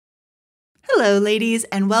Hello, ladies,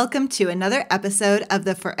 and welcome to another episode of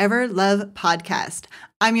the Forever Love podcast.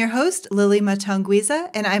 I'm your host,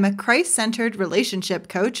 Mtongwiza, and I'm a Christ-centered relationship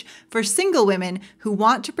coach for single women who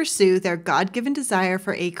want to pursue their God-given desire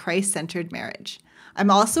for a Christ-centered marriage.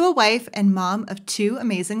 I'm also a wife and mom of two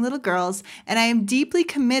amazing little girls, and I am deeply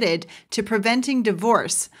committed to preventing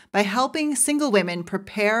divorce by helping single women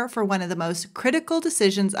prepare for one of the most critical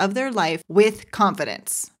decisions of their life with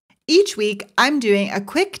confidence. Each week, I'm doing a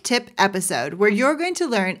quick tip episode where you're going to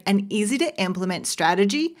learn an easy-to-implement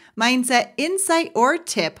strategy, mindset, insight, or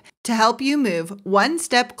tip to help you move one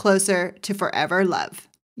step closer to forever love.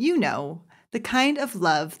 You know, the kind of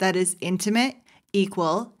love that is intimate,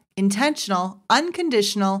 equal, intentional,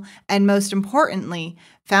 unconditional, and most importantly,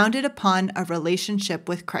 founded upon a relationship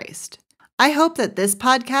with Christ. I hope that this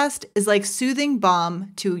podcast is like soothing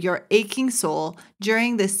balm to your aching soul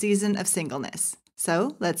during this season of singleness.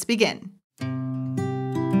 So let's begin.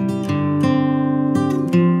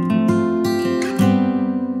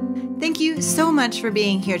 Thank you so much for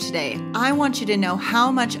being here today. I want you to know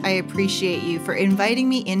how much I appreciate you for inviting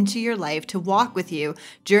me into your life to walk with you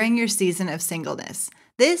during your season of singleness.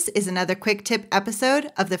 This is another quick tip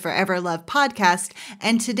episode of the Forever Love podcast,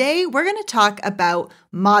 and today we're going to talk about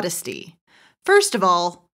modesty. First of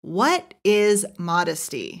all, what is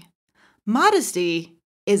modesty? Modesty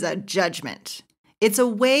is a judgment. It's a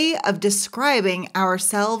way of describing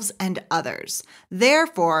ourselves and others.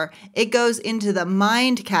 Therefore, it goes into the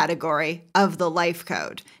mind category of the life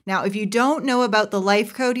code. Now, if you don't know about the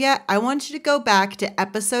life code yet, I want you to go back to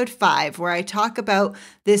episode 5, where I talk about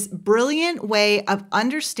this brilliant way of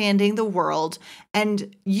understanding the world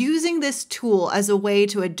and using this tool as a way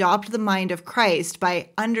to adopt the mind of Christ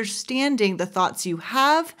by understanding the thoughts you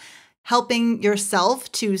have, helping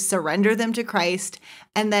yourself to surrender them to Christ,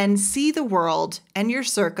 and then see the world and your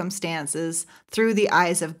circumstances through the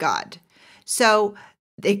eyes of God. So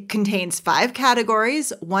it contains 5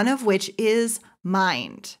 categories, one of which is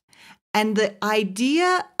mind. And the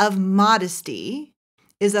idea of modesty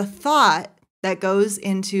is a thought that goes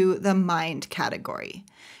into the mind category.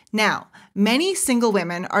 Now, many single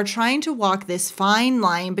women are trying to walk this fine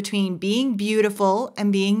line between being beautiful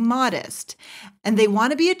and being modest. And they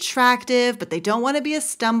want to be attractive, but they don't want to be a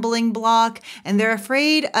stumbling block. And they're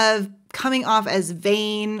afraid of coming off as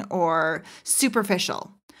vain or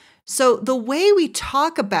superficial. So the way we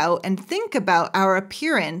talk about and think about our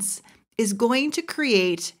appearance is going to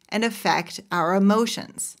create and affect our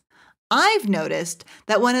emotions. I've noticed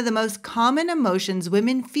that one of the most common emotions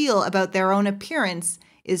women feel about their own appearance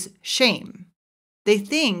is shame. They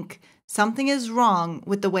think something is wrong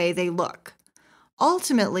with the way they look.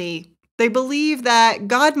 Ultimately, they believe that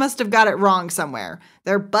God must have got it wrong somewhere.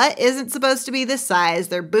 Their butt isn't supposed to be this size.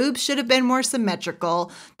 Their boobs should have been more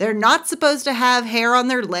symmetrical. They're not supposed to have hair on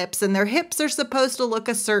their lips, and their hips are supposed to look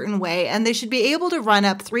a certain way, and they should be able to run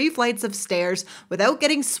up 3 flights of stairs without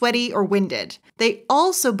getting sweaty or winded. They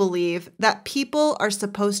also believe that people are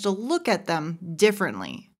supposed to look at them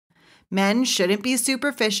differently. Men shouldn't be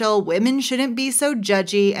superficial, women shouldn't be so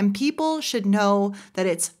judgy, and people should know that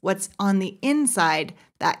it's what's on the inside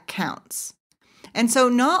that counts. And so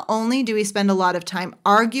not only do we spend a lot of time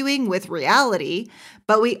arguing with reality,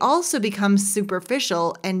 but we also become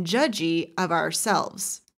superficial and judgy of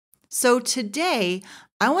ourselves. So today,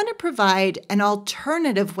 I want to provide an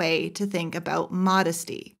alternative way to think about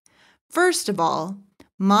modesty. First of all,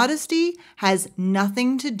 modesty has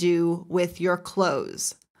nothing to do with your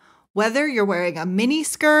clothes. Whether you're wearing a mini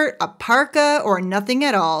skirt, a parka, or nothing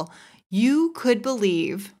at all, you could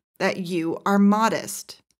believe that you are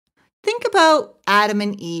modest. Think about Adam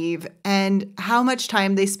and Eve and how much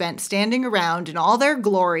time they spent standing around in all their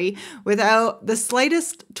glory without the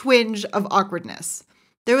slightest twinge of awkwardness.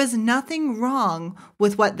 There was nothing wrong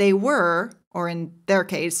with what they were, or in their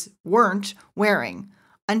case, weren't wearing,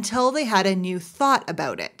 until they had a new thought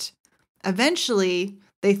about it. Eventually,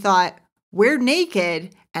 they thought, we're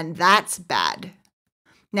naked, and that's bad.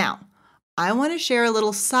 Now, I want to share a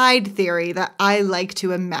little side theory that I like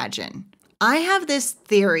to imagine. I have this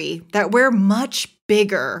theory that we're much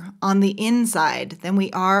bigger on the inside than we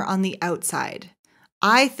are on the outside.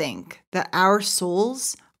 I think that our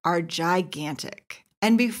souls are gigantic.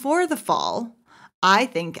 And before the fall, I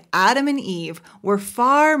think Adam and Eve were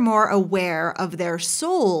far more aware of their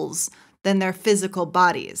souls than their physical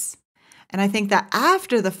bodies. And I think that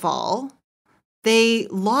after the fall, they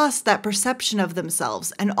lost that perception of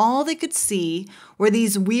themselves, and all they could see were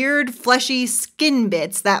these weird, fleshy skin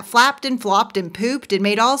bits that flapped and flopped and pooped and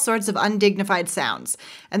made all sorts of undignified sounds.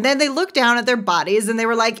 And then they looked down at their bodies and they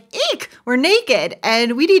were like, eek, we're naked,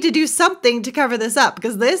 and we need to do something to cover this up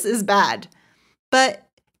because this is bad. But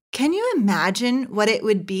can you imagine what it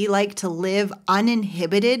would be like to live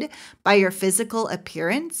uninhibited by your physical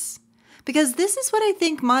appearance? Because this is what I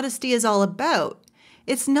think modesty is all about.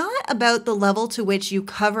 It's not about the level to which you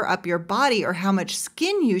cover up your body or how much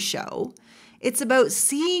skin you show. It's about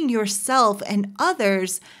seeing yourself and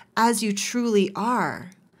others as you truly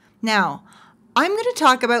are. Now, I'm going to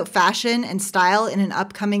talk about fashion and style in an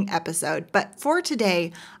upcoming episode, but for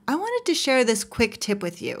today, I wanted to share this quick tip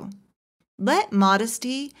with you. Let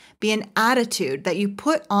modesty be an attitude that you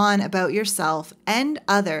put on about yourself and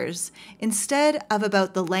others instead of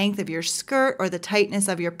about the length of your skirt or the tightness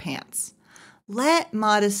of your pants. Let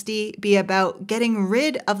modesty be about getting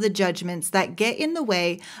rid of the judgments that get in the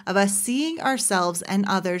way of us seeing ourselves and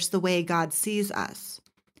others the way God sees us.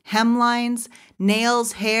 Hemlines,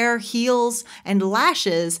 nails, hair, heels, and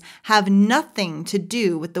lashes have nothing to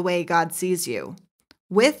do with the way God sees you.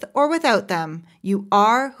 With or without them, you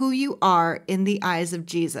are who you are in the eyes of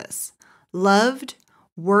Jesus. Loved,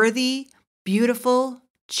 worthy, beautiful,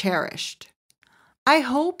 cherished. I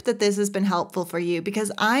hope that this has been helpful for you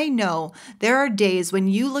because I know there are days when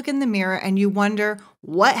you look in the mirror and you wonder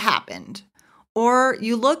what happened. Or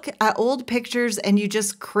you look at old pictures and you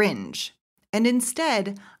just cringe. And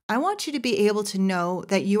instead, I want you to be able to know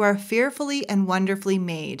that you are fearfully and wonderfully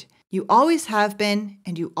made. You always have been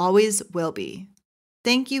and you always will be.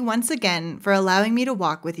 Thank you once again for allowing me to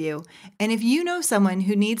walk with you. And if you know someone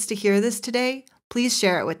who needs to hear this today, please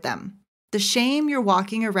share it with them. The shame you're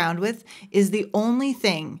walking around with is the only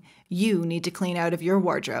thing you need to clean out of your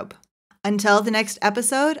wardrobe. Until the next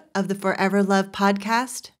episode of the Forever Love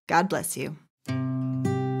podcast, God bless you.